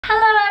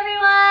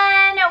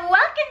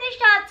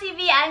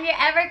TV. I'm your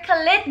ever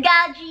kalit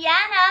gal,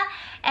 Gianna,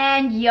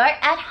 and you're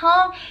at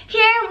home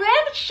here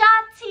with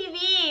Shop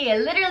TV.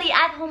 Literally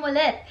at home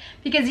ulit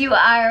because we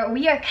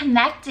are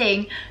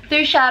connecting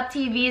through Shop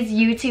TV's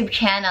YouTube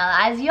channel.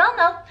 As you all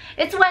know,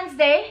 it's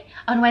Wednesday.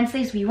 On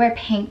Wednesdays, we wear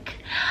pink.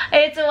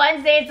 It's a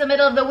Wednesday, it's the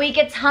middle of the week,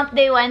 it's Hump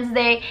Day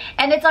Wednesday,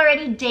 and it's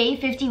already day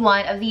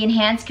 51 of the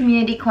enhanced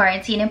community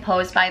quarantine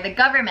imposed by the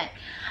government.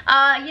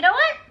 You know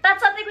what?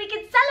 That's something we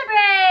can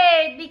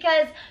celebrate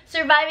because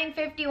surviving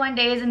 51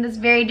 days in this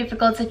very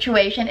difficult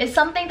situation is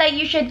something that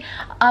you should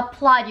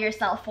applaud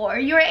yourself for.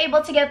 You were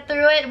able to get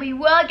through it. We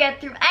will get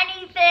through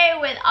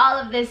anything with all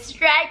of this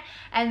strength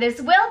and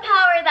this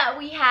willpower that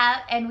we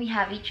have, and we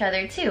have each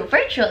other too,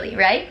 virtually,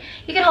 right?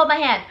 You can hold my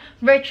hand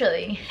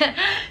virtually.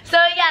 So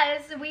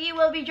yes, we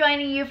will be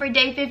joining you for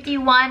day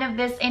 51 of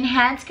this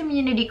enhanced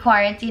community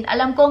quarantine.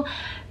 Alam kong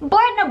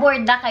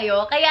bored na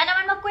kayo, kaya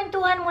naman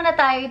magkwentuhan muna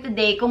tayo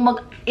today. Kung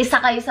mag-isa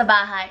kayo sa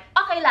bahay,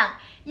 okay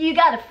lang. You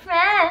got a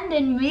friend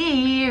in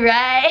me,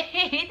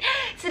 right?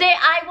 Today,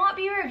 I won't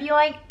be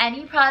reviewing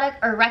any product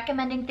or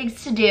recommending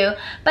things to do,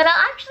 but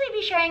I'll actually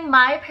be sharing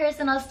my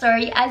personal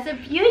story as a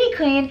beauty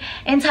queen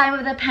in time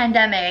of the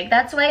pandemic.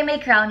 That's why may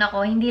crown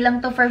ako. Hindi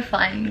lang to for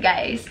fun,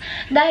 guys.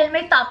 Dahil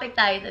may topic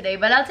tayo today,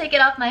 but I'll take it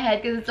off my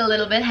head because it's a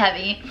little bit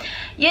heavy.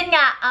 Yun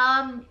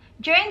nga,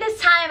 during this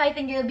time, I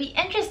think it'll be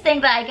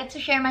interesting that I get to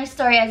share my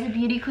story as a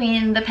beauty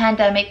queen in the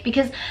pandemic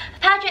because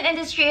the pageant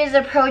industry is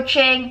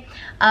approaching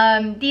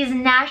these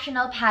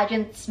national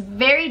pageants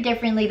very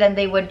differently than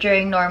they would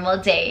during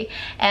normal day.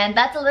 And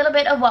that's a little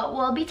bit of what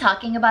we'll be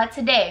talking about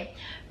today.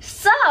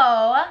 So,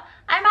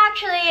 I'm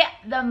actually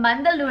the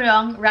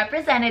Mandaluyong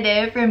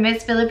representative for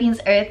Miss Philippines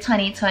Earth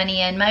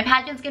 2020, and my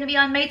pageant's gonna be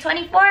on May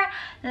 24.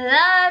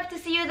 Love to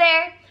see you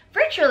there.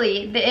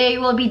 Virtually. They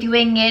will be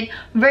doing it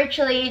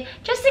virtually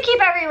just to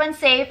keep everyone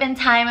safe in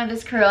time of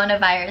this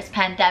coronavirus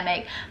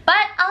pandemic.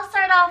 But I'll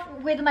start off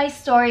with my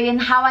story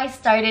and how I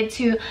started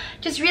to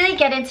just really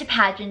get into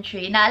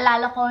pageantry.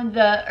 Naalala ko in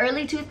the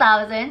early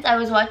 2000s, I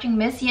was watching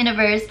Miss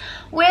Universe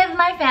with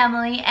my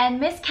family and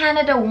Miss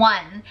Canada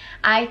won.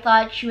 I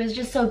thought she was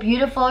just so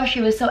beautiful,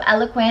 she was so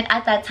eloquent.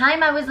 At that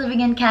time, I was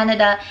living in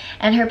Canada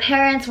and her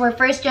parents were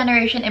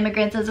first-generation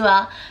immigrants as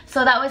well.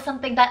 So that was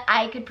something that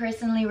I could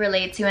personally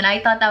relate to, and I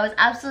thought that was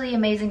absolutely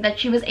amazing that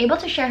she was able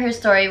to share her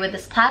story with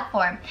this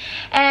platform.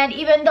 And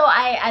even though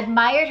I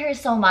admired her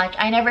so much,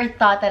 I never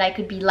thought that I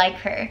could be like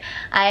her.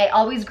 I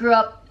always grew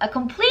up a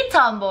complete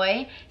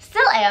tomboy.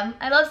 Still am.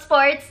 I love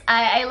sports.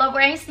 I love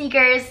wearing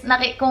sneakers.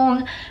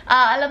 Kung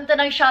alam to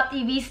ng Shop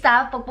TV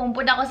staff, pag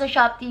pumunta ako sa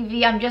Shop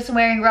TV, I'm just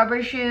wearing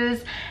rubber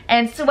shoes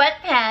and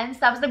sweatpants.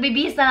 Tapos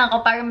nagbibihis na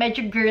ako, parang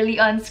medyo girly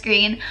on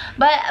screen.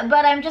 But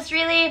I'm just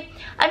really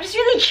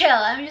chill.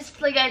 I'm just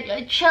like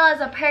I chill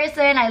as a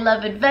person. I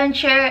love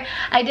adventure.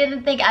 I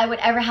didn't think I would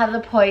ever have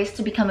the poise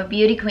to become a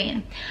beauty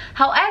queen.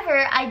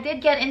 However, I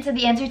did get into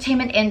the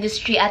entertainment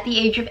industry at the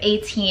age of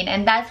 18,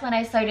 and that's when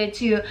I started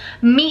to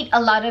meet a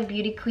lot of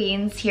beauty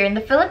queens here in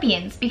the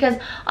Philippines because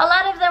a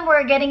lot of them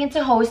were getting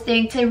into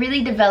hosting to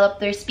really develop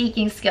their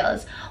speaking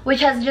skills, which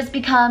has just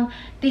become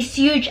this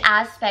huge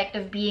aspect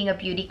of being a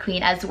beauty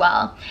queen as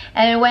well.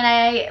 And when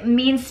I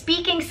mean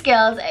speaking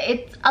skills,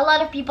 a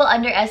lot of people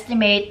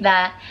underestimate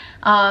that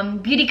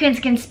beauty queens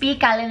can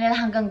speak, kala nila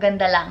hanggang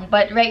ganda lang.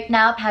 But right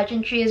now,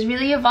 pageantry is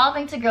really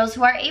evolving to girls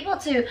who are able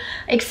to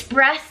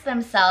express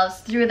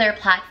themselves through their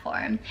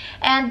platform.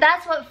 And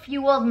that's what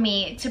fueled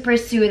me to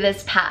pursue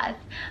this path.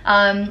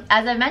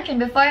 As I mentioned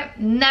before,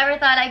 never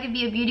thought I could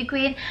be a beauty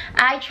queen.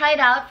 I tried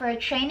out for a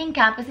training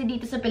camp kasi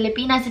dito sa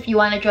Pilipinas, if you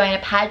want to join a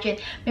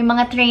pageant, may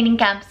mga training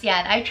camps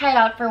yan. I tried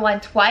out for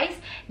one twice,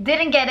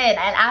 didn't get in.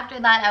 And after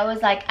that, I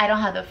was like, I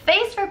don't have the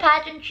face for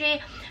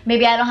pageantry.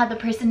 Maybe I don't have the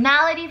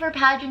personality for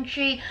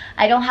pageantry.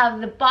 I don't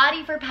have the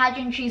body for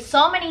pageantry.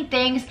 So many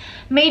things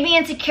made me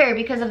insecure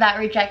because of that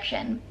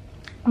rejection.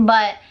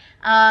 But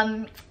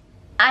I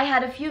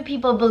had a few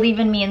people believe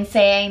in me and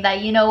saying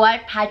that, you know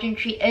what,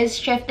 pageantry is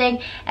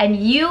shifting, and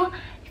even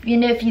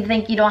if you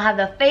think you don't have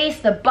the face,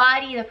 the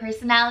body, the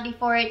personality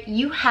for it,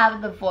 you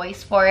have the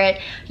voice for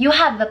it. You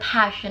have the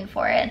passion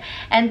for it.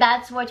 And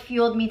that's what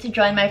fueled me to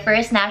join my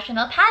first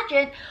national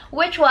pageant,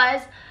 which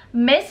was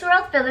Miss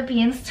World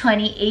Philippines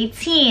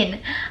 2018.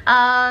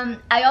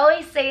 I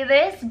always say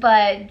this,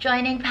 but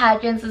joining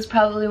pageants is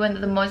probably one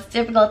of the most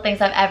difficult things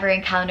I've ever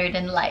encountered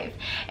in life.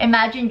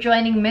 Imagine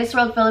joining Miss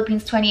World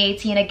Philippines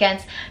 2018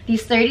 against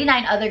these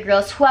 39 other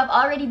girls who have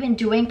already been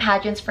doing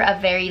pageants for a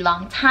very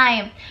long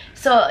time.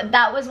 So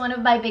that was one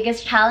of my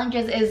biggest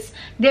challenges, is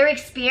their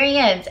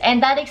experience,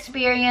 and that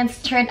experience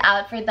turned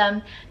out for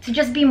them to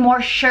just be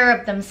more sure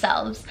of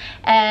themselves.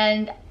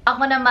 And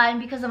ako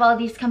naman, because of all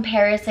these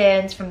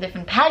comparisons from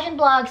different pageant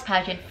blogs,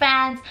 pageant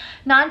fans,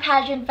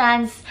 non-pageant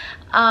fans,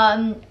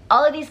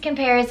 all of these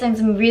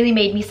comparisons really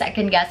made me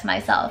second guess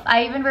myself.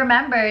 I even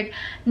remembered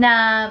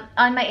na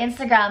on my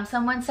Instagram,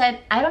 someone said,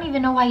 I don't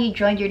even know why you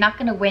joined, you're not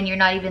gonna win, you're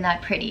not even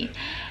that pretty.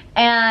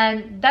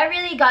 And that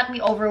really got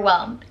me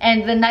overwhelmed.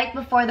 And the night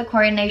before the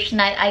coronation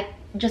night, I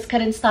just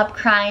couldn't stop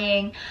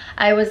crying.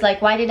 I was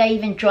like, why did I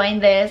even join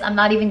this? I'm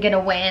not even gonna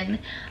win.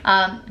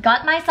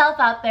 Got myself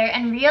out there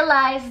and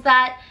realized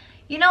that,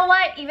 you know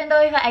what, even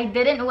though if I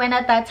didn't win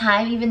at that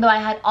time, even though I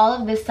had all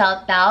of this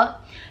self-doubt,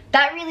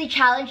 that really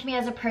challenged me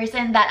as a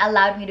person, that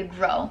allowed me to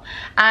grow.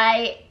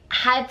 I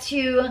had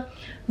to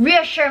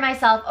reassure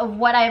myself of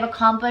what I've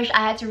accomplished.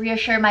 I had to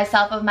reassure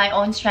myself of my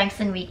own strengths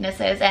and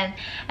weaknesses, and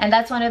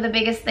that's one of the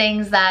biggest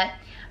things that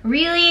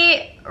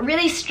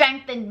really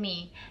strengthened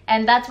me.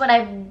 And that's one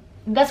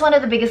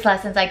of the biggest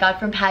lessons I got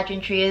from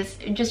pageantry, is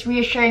just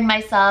reassuring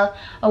myself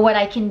of what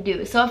I can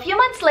do. So a few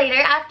months later,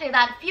 after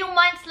that, few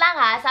months lang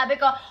ha, sabi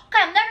ko,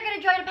 okay, I'm never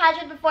gonna join a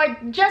pageant before,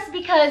 just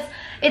because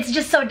it's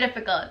just so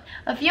difficult.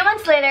 A few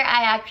months later,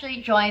 I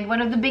actually joined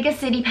one of the biggest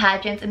city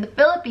pageants in the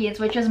Philippines,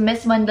 which was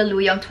Miss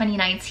Mandaluyong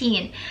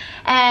 2019.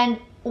 And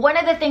one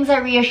of the things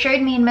that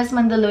reassured me in Miss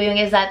Mandaluyong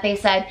is that they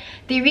said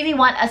they really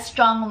want a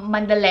strong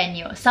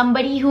Mandaleño,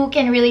 somebody who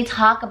can really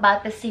talk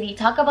about the city,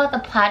 talk about the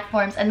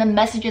platforms and the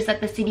messages that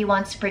the city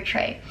wants to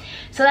portray.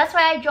 So that's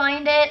why I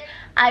joined it.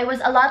 I was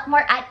a lot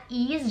more at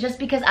ease just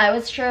because I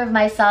was sure of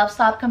myself,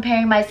 stopped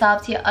comparing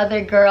myself to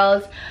other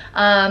girls.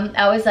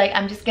 I was like,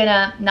 I'm just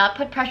gonna not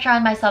put pressure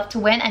on myself to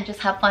win and just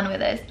have fun with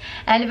this.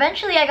 And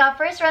eventually I got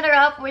first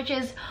runner-up, which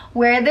is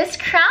where this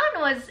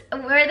crown is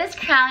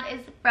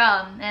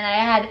from. And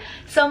I had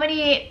so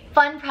many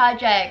fun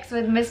projects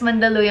with Miss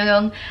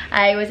Mandaluyong.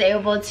 I was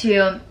able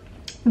to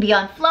be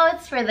on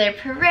floats for their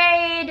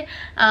parade.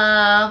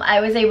 I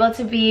was able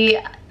to be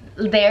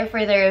there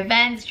for their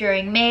events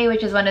during May,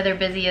 which is one of their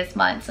busiest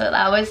months. So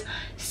that was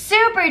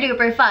super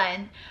duper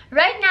fun.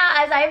 Right now,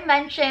 as I've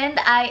mentioned,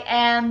 I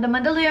am the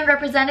Mandaluyong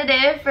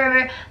representative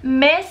for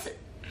Miss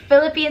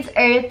Philippines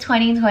Earth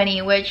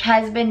 2020, which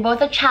has been both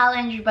a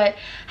challenge but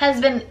has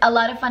been a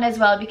lot of fun as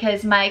well,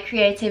 because my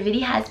creativity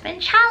has been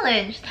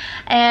challenged.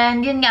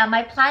 And yun nga,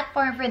 my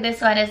platform for this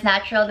one is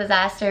natural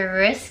disaster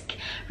risk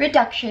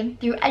reduction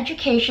through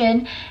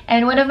education.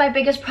 And one of my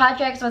biggest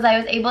projects was I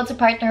was able to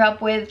partner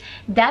up with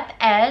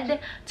DepEd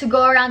to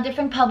go around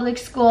different public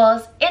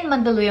schools in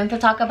Mandaluyong to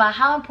talk about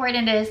how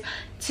important it is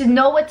to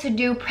know what to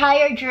do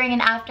prior, during,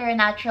 and after a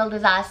natural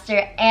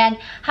disaster, and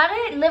how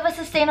to live a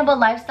sustainable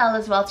lifestyle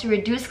as well to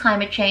reduce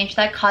climate change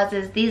that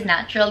causes these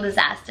natural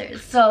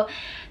disasters. So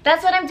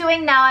that's what I'm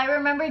doing now. I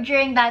remember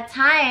during that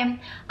time,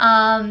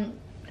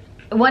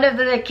 one of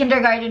the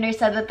kindergarteners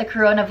said that the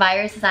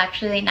coronavirus is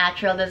actually a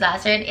natural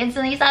disaster, and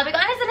instantly sabi ko,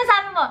 ano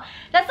sinasabi mo?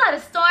 That's not a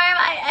storm.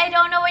 I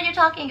don't know what you're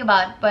talking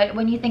about. But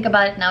when you think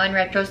about it now in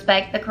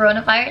retrospect, the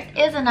coronavirus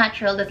is a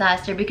natural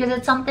disaster because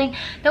it's something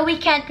that we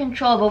can't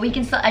control, but we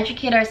can still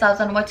educate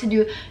ourselves on what to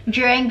do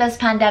during this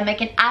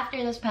pandemic and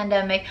after this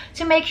pandemic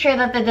to make sure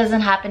that that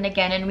doesn't happen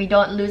again and we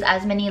don't lose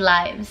as many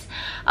lives.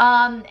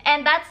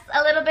 And that's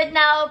a little bit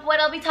now of what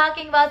I'll be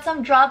talking about,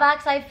 some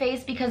drawbacks I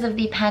faced because of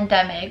the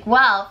pandemic.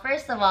 Well,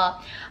 first of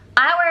all,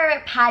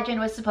 our pageant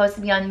was supposed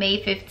to be on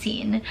May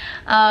 15.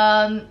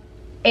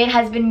 It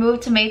has been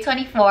moved to May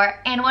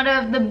 24, and one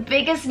of the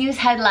biggest news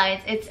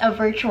headlines, it's a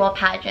virtual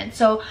pageant.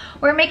 So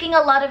we're making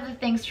a lot of the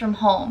things from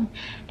home.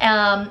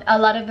 A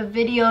lot of the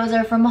videos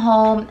are from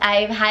home.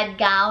 I've had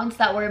gowns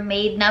that were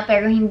made na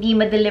pero hindi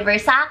ma-deliver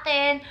sa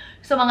akin.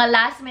 So mga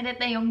last minute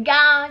na yung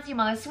gowns, yung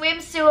mga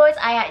swimsuits.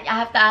 I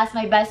have to ask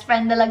my best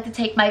friend na lang to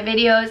take my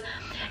videos.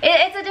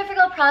 It's a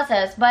difficult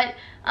process, but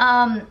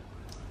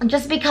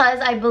just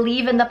because I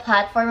believe in the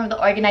platform of the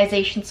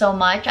organization so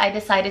much, I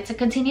decided to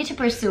continue to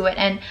pursue it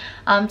and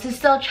to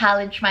still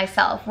challenge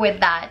myself with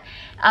that.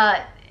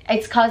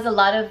 It's caused a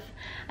lot of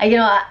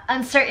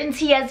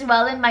uncertainty as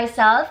well in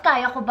myself.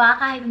 Kaya ko ba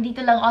kahit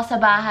dito lang ako sa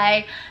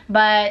bahay?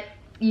 But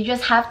you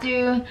just have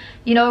to,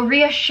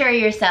 reassure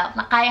yourself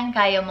na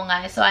kayang-kaya mo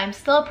nga. So I'm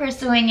still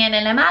pursuing it,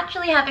 and I'm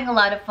actually having a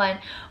lot of fun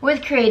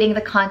with creating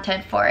the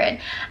content for it.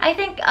 I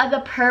think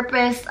the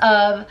purpose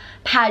of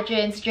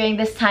pageants during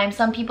this time,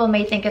 some people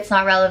may think it's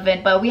not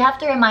relevant, but we have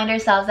to remind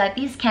ourselves that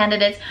these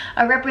candidates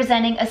are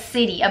representing a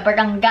city, a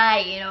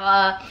barangay,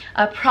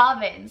 a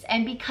province,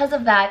 and because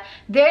of that,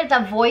 they're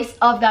the voice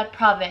of that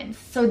province.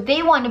 So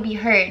they want to be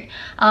heard.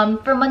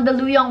 For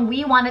Mandaluyong,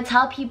 we want to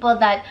tell people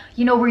that,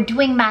 we're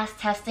doing mass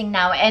testing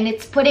now, and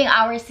it's putting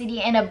our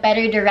city in a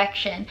better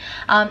direction.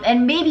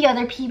 And maybe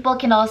other people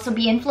can also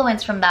be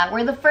influenced from that.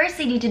 We're the first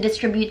city to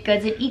distribute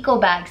goods in eco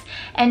bags,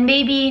 and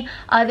maybe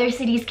other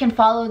cities can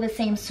follow the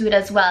same suit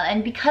as well.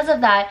 And because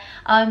of that,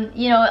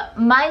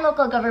 my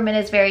local government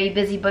is very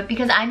busy, but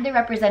because I'm the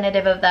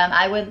representative of them,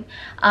 I'm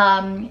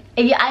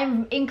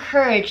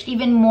encouraged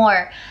even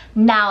more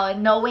now,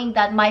 knowing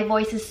that my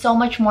voice is so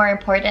much more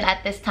important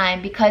at this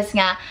time, because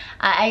nga,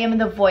 I am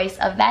the voice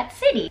of that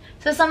city.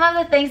 So some of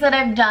the things that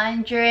I've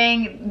done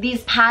during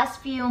these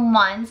past few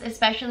months,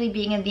 especially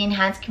being in the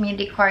enhanced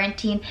community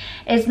quarantine,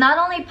 is not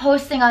only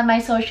posting on my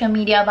social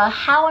media about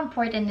how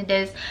important it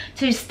is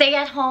to stay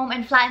at home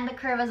and flatten the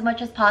curve as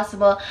much as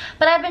possible,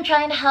 but I've been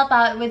trying to help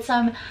out with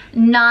some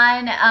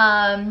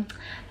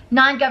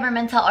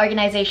non-governmental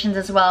organizations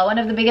as well. One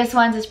of the biggest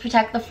ones is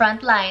Protect the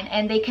Frontline,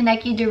 and they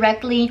connect you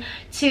directly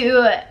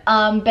to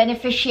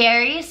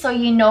beneficiaries so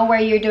you know where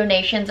your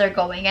donations are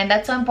going. And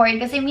that's so important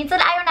kasi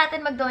minsan ayaw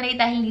natin mag-donate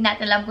dahil hindi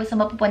natin alam kung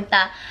saan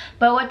mapupunta.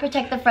 But what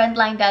Protect the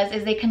Frontline does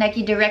is they connect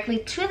you directly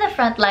to the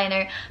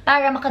frontliner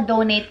para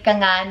maka-donate ka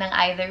nga ng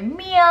either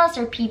meals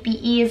or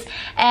PPEs.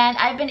 And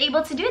I've been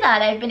able to do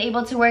that. I've been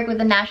able to work with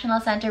the National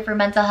Center for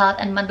Mental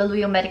Health and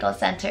Mandaluyong Medical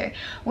Center.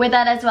 With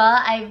that as well,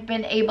 I've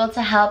been able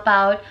to help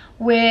out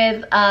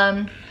with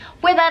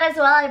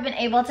I've been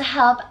able to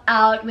help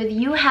out with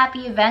You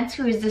Happy Events,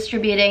 who is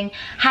distributing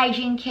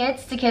hygiene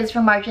kits to kids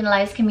from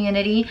marginalized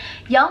community.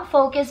 Young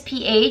Focus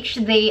PH,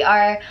 they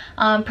are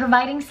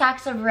providing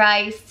sacks of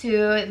rice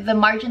to the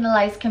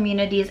marginalized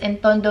communities in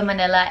Tondo,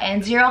 Manila,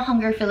 and Zero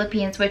Hunger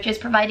Philippines, which is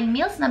providing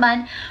meals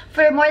naman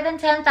for more than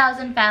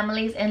 10,000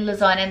 families in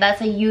Luzon, and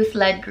that's a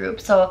youth-led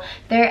group. So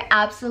they're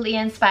absolutely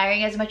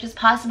inspiring. As much as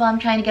possible, I'm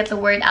trying to get the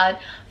word out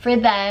for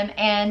them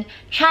and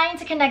trying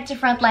to connect to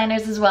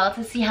frontliners as well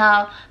to see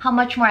how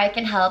much more I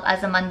can help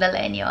as a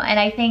Mandaleño. And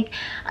I think,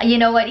 you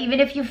know what, even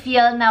if you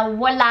feel na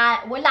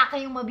wala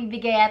kayong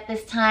mabibigay at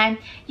this time,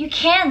 you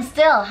can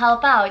still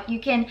help out. You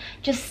can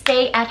just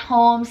stay at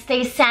home,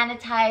 stay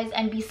sanitized,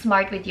 and be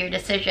smart with your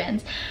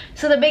decisions.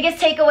 So the biggest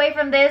takeaway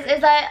from this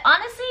is that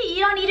honestly,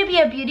 you don't need to be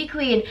a beauty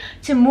queen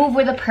to move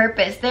with a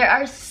purpose. There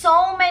are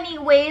so many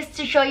ways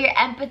to show your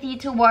empathy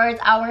towards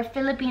our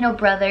Filipino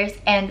brothers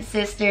and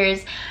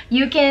sisters.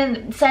 You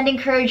can send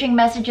encouraging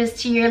messages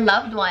to your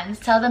loved ones.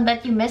 Tell them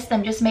that you miss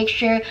them. Just make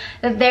sure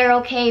that they're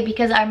okay,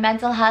 because our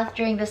mental health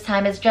during this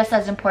time is just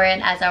as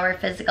important as our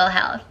physical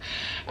health.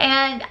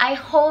 And I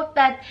hope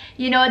that,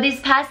 you know, these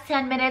past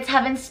 10 minutes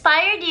have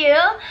inspired you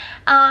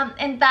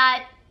and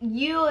that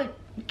you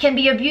can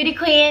be a beauty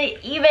queen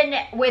even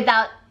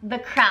without the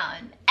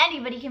crown.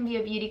 Anybody can be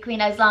a beauty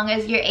queen as long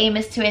as your aim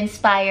is to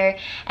inspire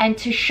and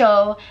to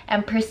show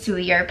and pursue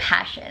your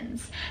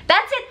passions.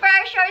 That's it for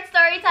our short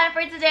story time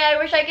for today. I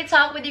wish I could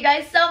talk with you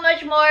guys so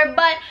much more,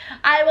 but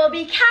I will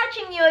be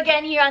catching you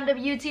again here on the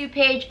YouTube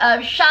page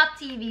of Shop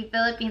TV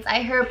Philippines. I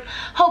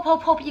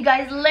hope you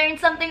guys learned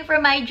something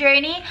from my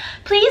journey.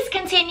 Please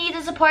continue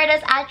to support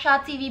us at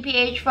Shop TV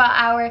PH for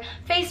our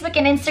Facebook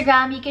and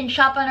Instagram. You can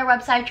shop on our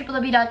website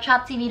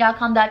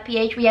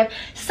www.shoptv.com.ph. We have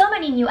so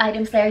many new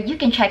items there you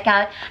can check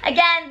out.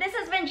 Again, this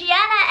has been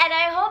Gianna, and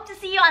I hope to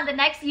see you on the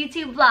next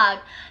YouTube vlog.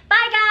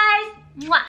 Bye guys! Mwah!